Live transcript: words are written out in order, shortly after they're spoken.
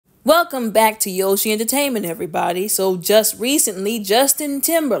Welcome back to Yoshi Entertainment, everybody. So just recently, Justin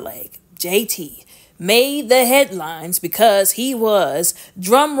Timberlake, JT, made the headlines because he was,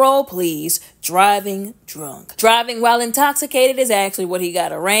 drum roll please, driving drunk. Driving while intoxicated is actually what he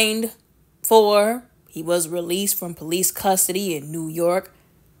got arraigned for. He was released from police custody in New York.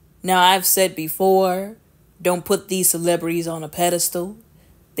 Now, I've said before, don't put these celebrities on a pedestal.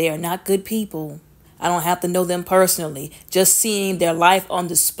 They are not good people. I don't have to know them personally. Just seeing their life on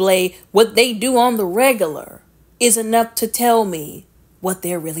display, what they do on the regular, is enough to tell me what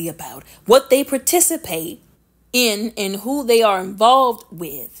they're really about, what they participate in, and who they are involved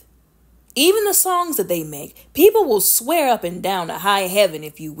with. Even the songs that they make, people will swear up and down to high heaven,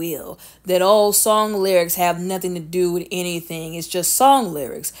 if you will, that all song lyrics have nothing to do with anything. It's just song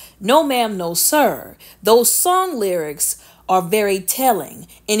lyrics. No, ma'am, no, sir. Those song lyrics are very telling.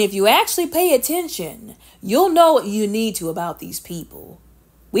 And if you actually pay attention, you'll know what you need to about these people.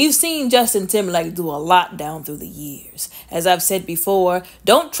 We've seen Justin Timberlake do a lot down through the years. As I've said before,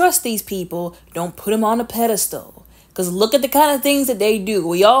 don't trust these people. Don't put them on a pedestal. Because look at the kind of things that they do.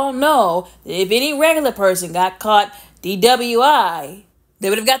 We all know that if any regular person got caught DUI, they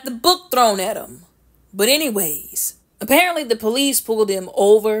would have got the book thrown at them. But anyways, apparently the police pulled him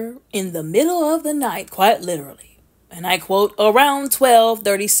over in the middle of the night, quite literally. And I quote, around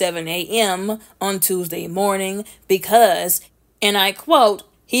 12:37 a.m. on Tuesday morning because, and I quote,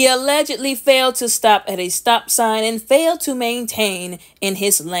 he allegedly failed to stop at a stop sign and failed to maintain in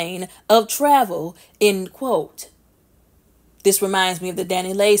his lane of travel, end quote. This reminds me of the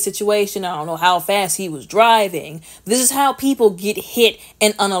Danny Lay situation. I don't know how fast he was driving. This is how people get hit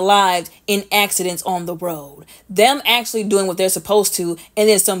and unalived in accidents on the road. Them actually doing what they're supposed to, and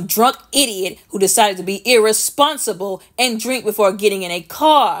then some drunk idiot who decided to be irresponsible and drink before getting in a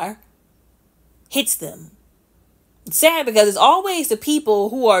car hits them. It's sad because it's always the people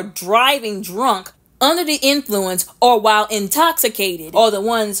who are driving drunk under the influence or while intoxicated or the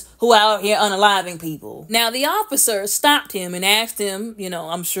ones who are out here unaliving people. Now, the officer stopped him and asked him,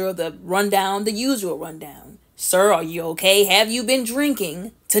 I'm sure the usual rundown. Sir, are you okay? Have you been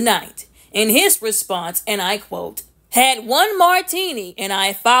drinking tonight? In his response, and I quote, had one martini and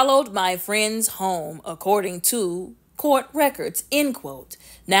I followed my friends home according to court records, end quote.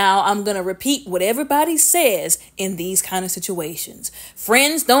 Now, I'm going to repeat what everybody says in these kind of situations.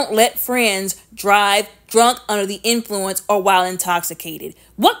 Friends don't let friends drive drunk under the influence or while intoxicated.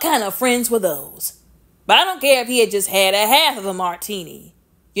 What kind of friends were those? But I don't care if he had just had a half of a martini.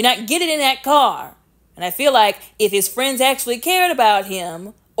 You're not getting in that car. And I feel like if his friends actually cared about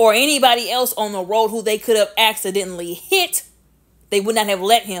him or anybody else on the road who they could have accidentally hit, they would not have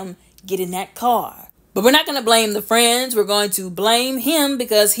let him get in that car. But we're not going to blame the friends. We're going to blame him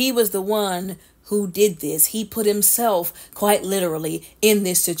because he was the one who did this. He put himself quite literally in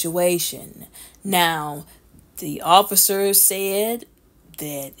this situation. Now, the officer said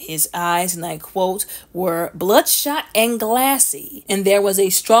that his eyes, and I quote, were bloodshot and glassy, and there was a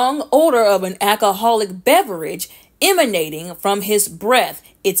strong odor of an alcoholic beverage emanating from his breath.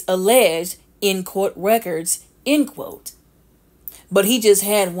 It's alleged in court records, end quote. But he just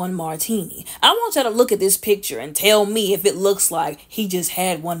had one martini. I want y'all to look at this picture and tell me if it looks like he just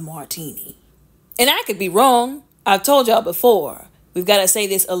had one martini. And I could be wrong. I've told y'all before. We've got to say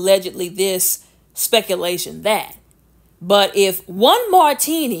this allegedly, this speculation, that. But if one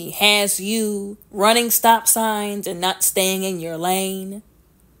martini has you running stop signs and not staying in your lane,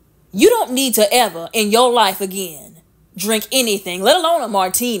 you don't need to ever in your life again drink anything, let alone a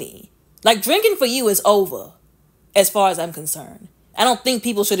martini. Like, drinking for you is over as far as I'm concerned. I don't think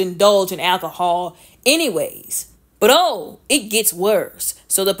people should indulge in alcohol anyways. But it gets worse.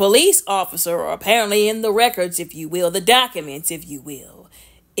 So the police officer, or apparently in the records, if you will, the documents, if you will,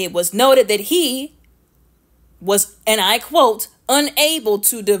 it was noted that he was, and I quote, unable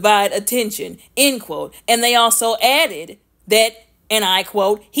to divide attention, end quote. And they also added that, and I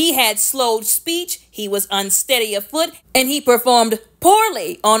quote, he had slowed speech, he was unsteady of foot, and he performed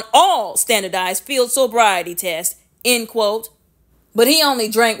poorly on all standardized field sobriety tests, end quote. But he only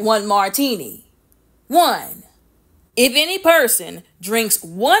drank one martini. One. If any person drinks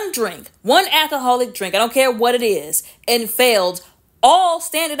one alcoholic drink, I don't care what it is, and failed all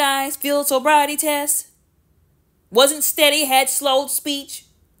standardized field sobriety tests, wasn't steady, had slowed speech,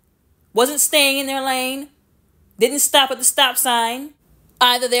 wasn't staying in their lane, didn't stop at the stop sign,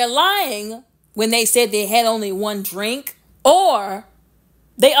 either they're lying when they said they had only one drink, or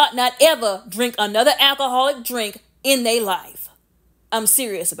they ought not ever drink another alcoholic drink in their life. I'm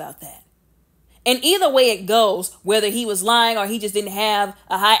serious about that. And either way it goes, whether he was lying or he just didn't have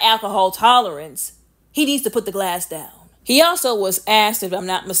a high alcohol tolerance, he needs to put the glass down. He also was asked, if I'm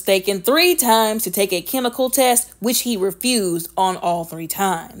not mistaken, 3 times to take a chemical test, which he refused on all 3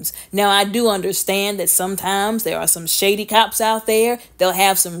 times. Now, I do understand that sometimes there are some shady cops out there. They'll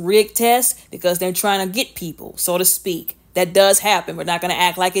have some rigged tests because they're trying to get people, so to speak. That does happen. We're not going to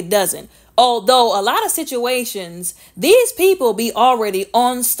act like it doesn't. Although a lot of situations, these people be already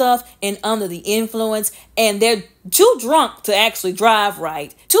on stuff and under the influence, and they're too drunk to actually drive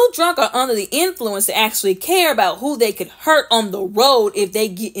right. Too drunk or under the influence to actually care about who they could hurt on the road if they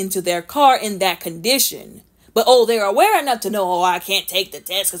get into their car in that condition. But, they're aware enough to know, I can't take the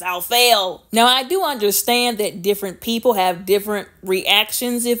test because I'll fail. Now, I do understand that different people have different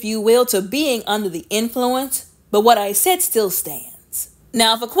reactions, if you will, to being under the influence. But what I said still stands.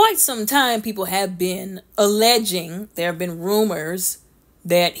 Now, for quite some time, people have been alleging, there have been rumors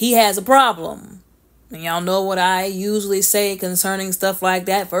that he has a problem. And y'all know what I usually say concerning stuff like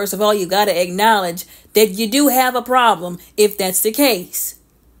that. First of all, you got to acknowledge that you do have a problem. If that's the case,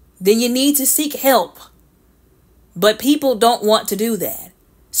 then you need to seek help. But people don't want to do that.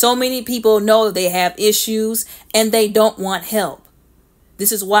 So many people know that they have issues and they don't want help.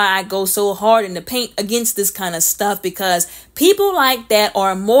 This is why I go so hard in the paint against this kind of stuff, because people like that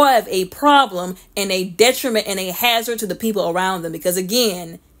are more of a problem and a detriment and a hazard to the people around them. Because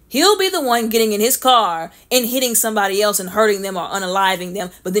again, he'll be the one getting in his car and hitting somebody else and hurting them or unaliving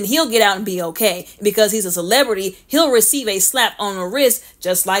them. But then he'll get out and be okay. Because he's a celebrity, he'll receive a slap on the wrist,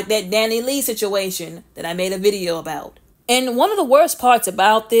 just like that Danny Lee situation that I made a video about. And one of the worst parts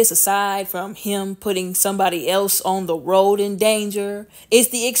about this, aside from him putting somebody else on the road in danger, is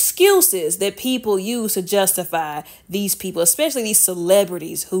the excuses that people use to justify these people, especially these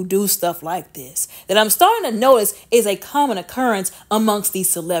celebrities who do stuff like this, that I'm starting to notice is a common occurrence amongst these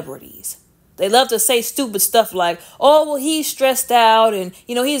celebrities. They love to say stupid stuff like, he's stressed out and,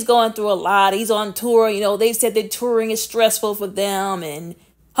 he's going through a lot. He's on tour. They said that touring is stressful for them, and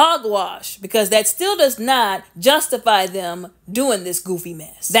hogwash, because that still does not justify them doing this goofy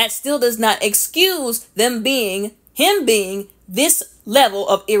mess. That still does not excuse him being this level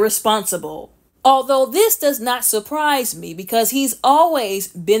of irresponsible. Although this does not surprise me, because he's always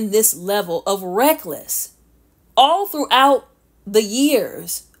been this level of reckless. All throughout the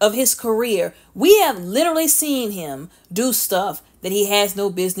years of his career, we have literally seen him do stuff that he has no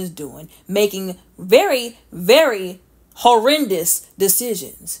business doing, making very, very horrendous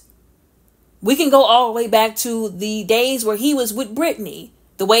decisions. We can go all the way back to the days where he was with Britney,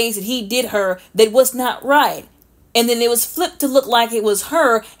 the ways that he did her that was not right. And then it was flipped to look like it was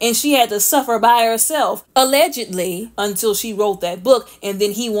her and she had to suffer by herself, allegedly, until she wrote that book. And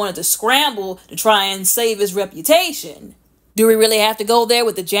then he wanted to scramble to try and save his reputation. Do we really have to go there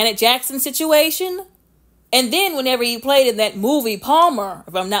with the Janet Jackson situation? And then whenever he played in that movie, Palmer,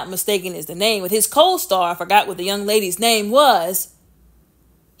 if I'm not mistaken is the name, with his co-star, I forgot what the young lady's name was,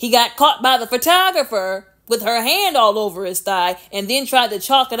 he got caught by the photographer with her hand all over his thigh and then tried to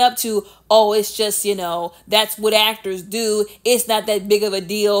chalk it up to, it's just, that's what actors do. It's not that big of a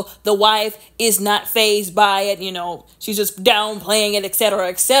deal. The wife is not fazed by it. She's just downplaying it, etc.,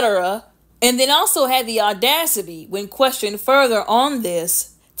 etc. And then also had the audacity, when questioned further on this,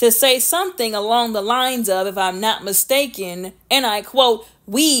 to say something along the lines of, if I'm not mistaken, and I quote,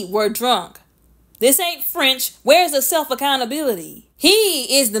 "We were drunk. This ain't French. Where's the self-accountability?"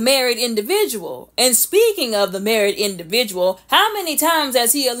 He is the married individual. And speaking of the married individual, how many times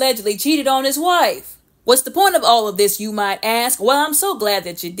has he allegedly cheated on his wife? What's the point of all of this, you might ask? Well, I'm so glad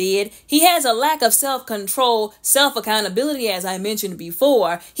that you did. He has a lack of self-control, self-accountability, as I mentioned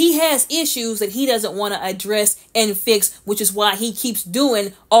before. He has issues that he doesn't want to address and fix, which is why he keeps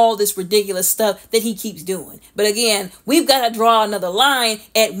doing all this ridiculous stuff that he keeps doing. But again, we've got to draw another line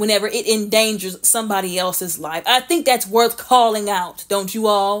at whenever it endangers somebody else's life. I think that's worth calling out, don't you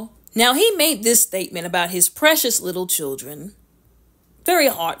all? Now, he made this statement about his precious little children. Very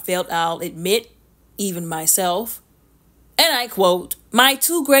heartfelt, I'll admit. Even myself. And I quote, "My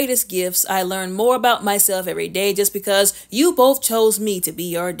 2 greatest gifts, I learn more about myself every day just because you both chose me to be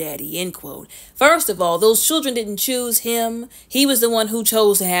your daddy," end quote. First of all, those children didn't choose him. He was the one who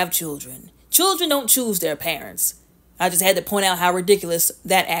chose to have children. Children don't choose their parents. I just had to point out how ridiculous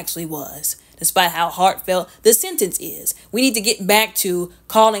that actually was, despite how heartfelt the sentence is. We need to get back to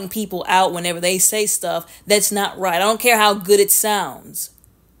calling people out whenever they say stuff that's not right. I don't care how good it sounds.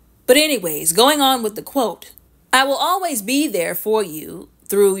 But anyways, going on with the quote, "I will always be there for you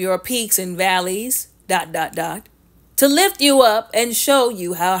through your peaks and valleys, ... to lift you up and show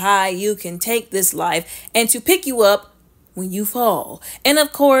you how high you can take this life and to pick you up when you fall. And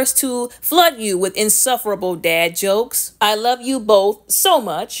of course, to flood you with insufferable dad jokes. I love you both so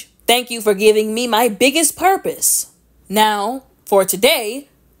much. Thank you for giving me my biggest purpose. Now, for today,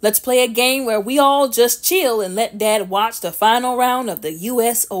 let's play a game where we all just chill and let Dad watch the final round of the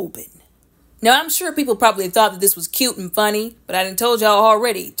U.S. Open. Now, I'm sure people probably thought that this was cute and funny, but I done told y'all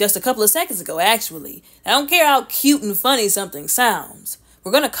already, just a couple of seconds ago, actually. I don't care how cute and funny something sounds.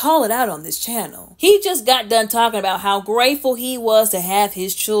 We're going to call it out on this channel. He just got done talking about how grateful he was to have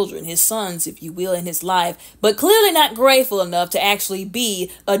his children, his sons, if you will, in his life, but clearly not grateful enough to actually be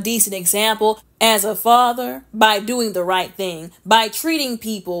a decent example as a father by doing the right thing, by treating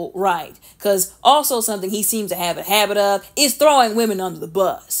people right. Because also something he seems to have a habit of is throwing women under the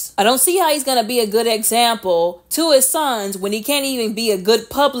bus. I don't see how he's going to be a good example to his sons when he can't even be a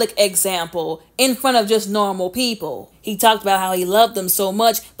good public example in front of just normal people. He talked about how he loved them so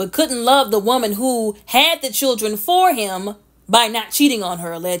much, but couldn't love the woman who had the children for him by not cheating on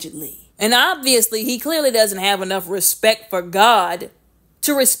her, allegedly. And obviously, he clearly doesn't have enough respect for God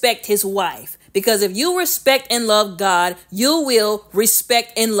to respect his wife. Because if you respect and love God, you will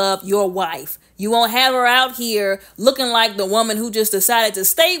respect and love your wife. You won't have her out here looking like the woman who just decided to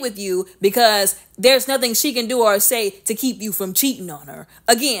stay with you because there's nothing she can do or say to keep you from cheating on her.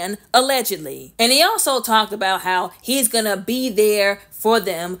 Again, allegedly. And he also talked about how he's going to be there for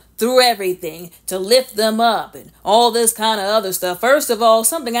them through everything, to lift them up and all this kind of other stuff. First of all,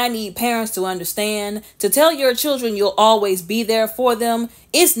 something I need parents to understand, to tell your children you'll always be there for them,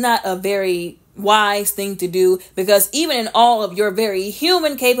 it's not a very wise thing to do, because even in all of your very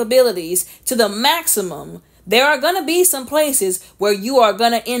human capabilities to the maximum, there are going to be some places where you are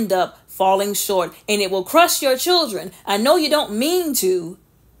going to end up falling short, and it will crush your children. I know you don't mean to,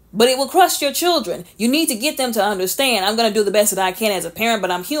 but it will crush your children. You need to get them to understand, I'm going to do the best that I can as a parent, but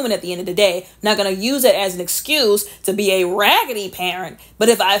I'm human at the end of the day. I'm not going to use it as an excuse to be a raggedy parent. But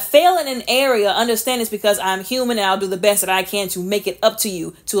if I fail in an area, understand it's because I'm human and I'll do the best that I can to make it up to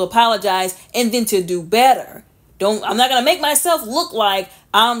you, to apologize, and then to do better. I'm not going to make myself look like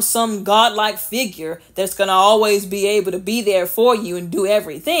I'm some godlike figure that's going to always be able to be there for you and do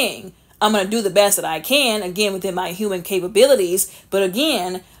everything. I'm going to do the best that I can, again, within my human capabilities. But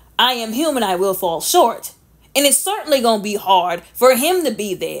again, I am human, I will fall short. And it's certainly going to be hard for him to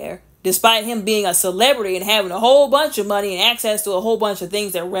be there, despite him being a celebrity and having a whole bunch of money and access to a whole bunch of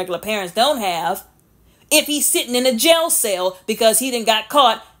things that regular parents don't have, if he's sitting in a jail cell because he done got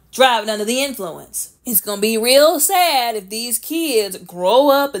caught driving under the influence. It's going to be real sad if these kids grow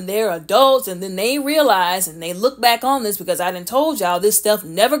up and they're adults and then they realize and they look back on this, because I done told y'all this stuff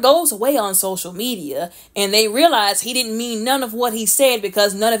never goes away on social media, and they realize he didn't mean none of what he said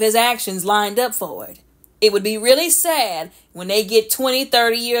because none of his actions lined up for it. It would be really sad when they get 20,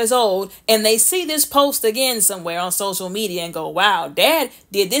 30 years old and they see this post again somewhere on social media and go, wow, Dad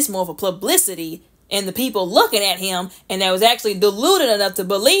did this more for publicity, and the people looking at him, and that was actually deluded enough to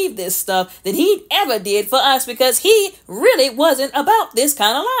believe this stuff that he ever did for us, because he really wasn't about this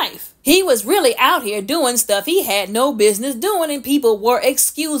kind of life. He was really out here doing stuff he had no business doing, and people were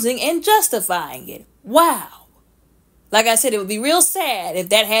excusing and justifying it. Wow. Like I said, it would be real sad if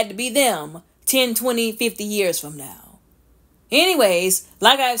that had to be them 10, 20, 50 years from now. Anyways,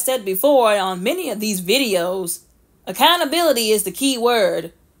 like I've said before on many of these videos, accountability is the key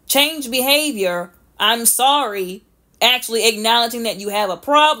word. Change behavior. I'm sorry, actually acknowledging that you have a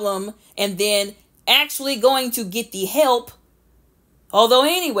problem, and then actually going to get the help. Although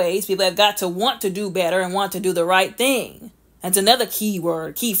anyways, people have got to want to do better and want to do the right thing. That's another key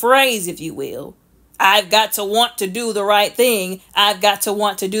word, key phrase, if you will. I've got to want to do the right thing. I've got to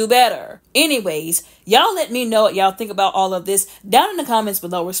want to do better. Anyways, y'all let me know what y'all think about all of this down in the comments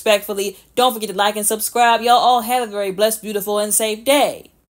below respectfully. Don't forget to like and subscribe. Y'all all have a very blessed, beautiful, and safe day.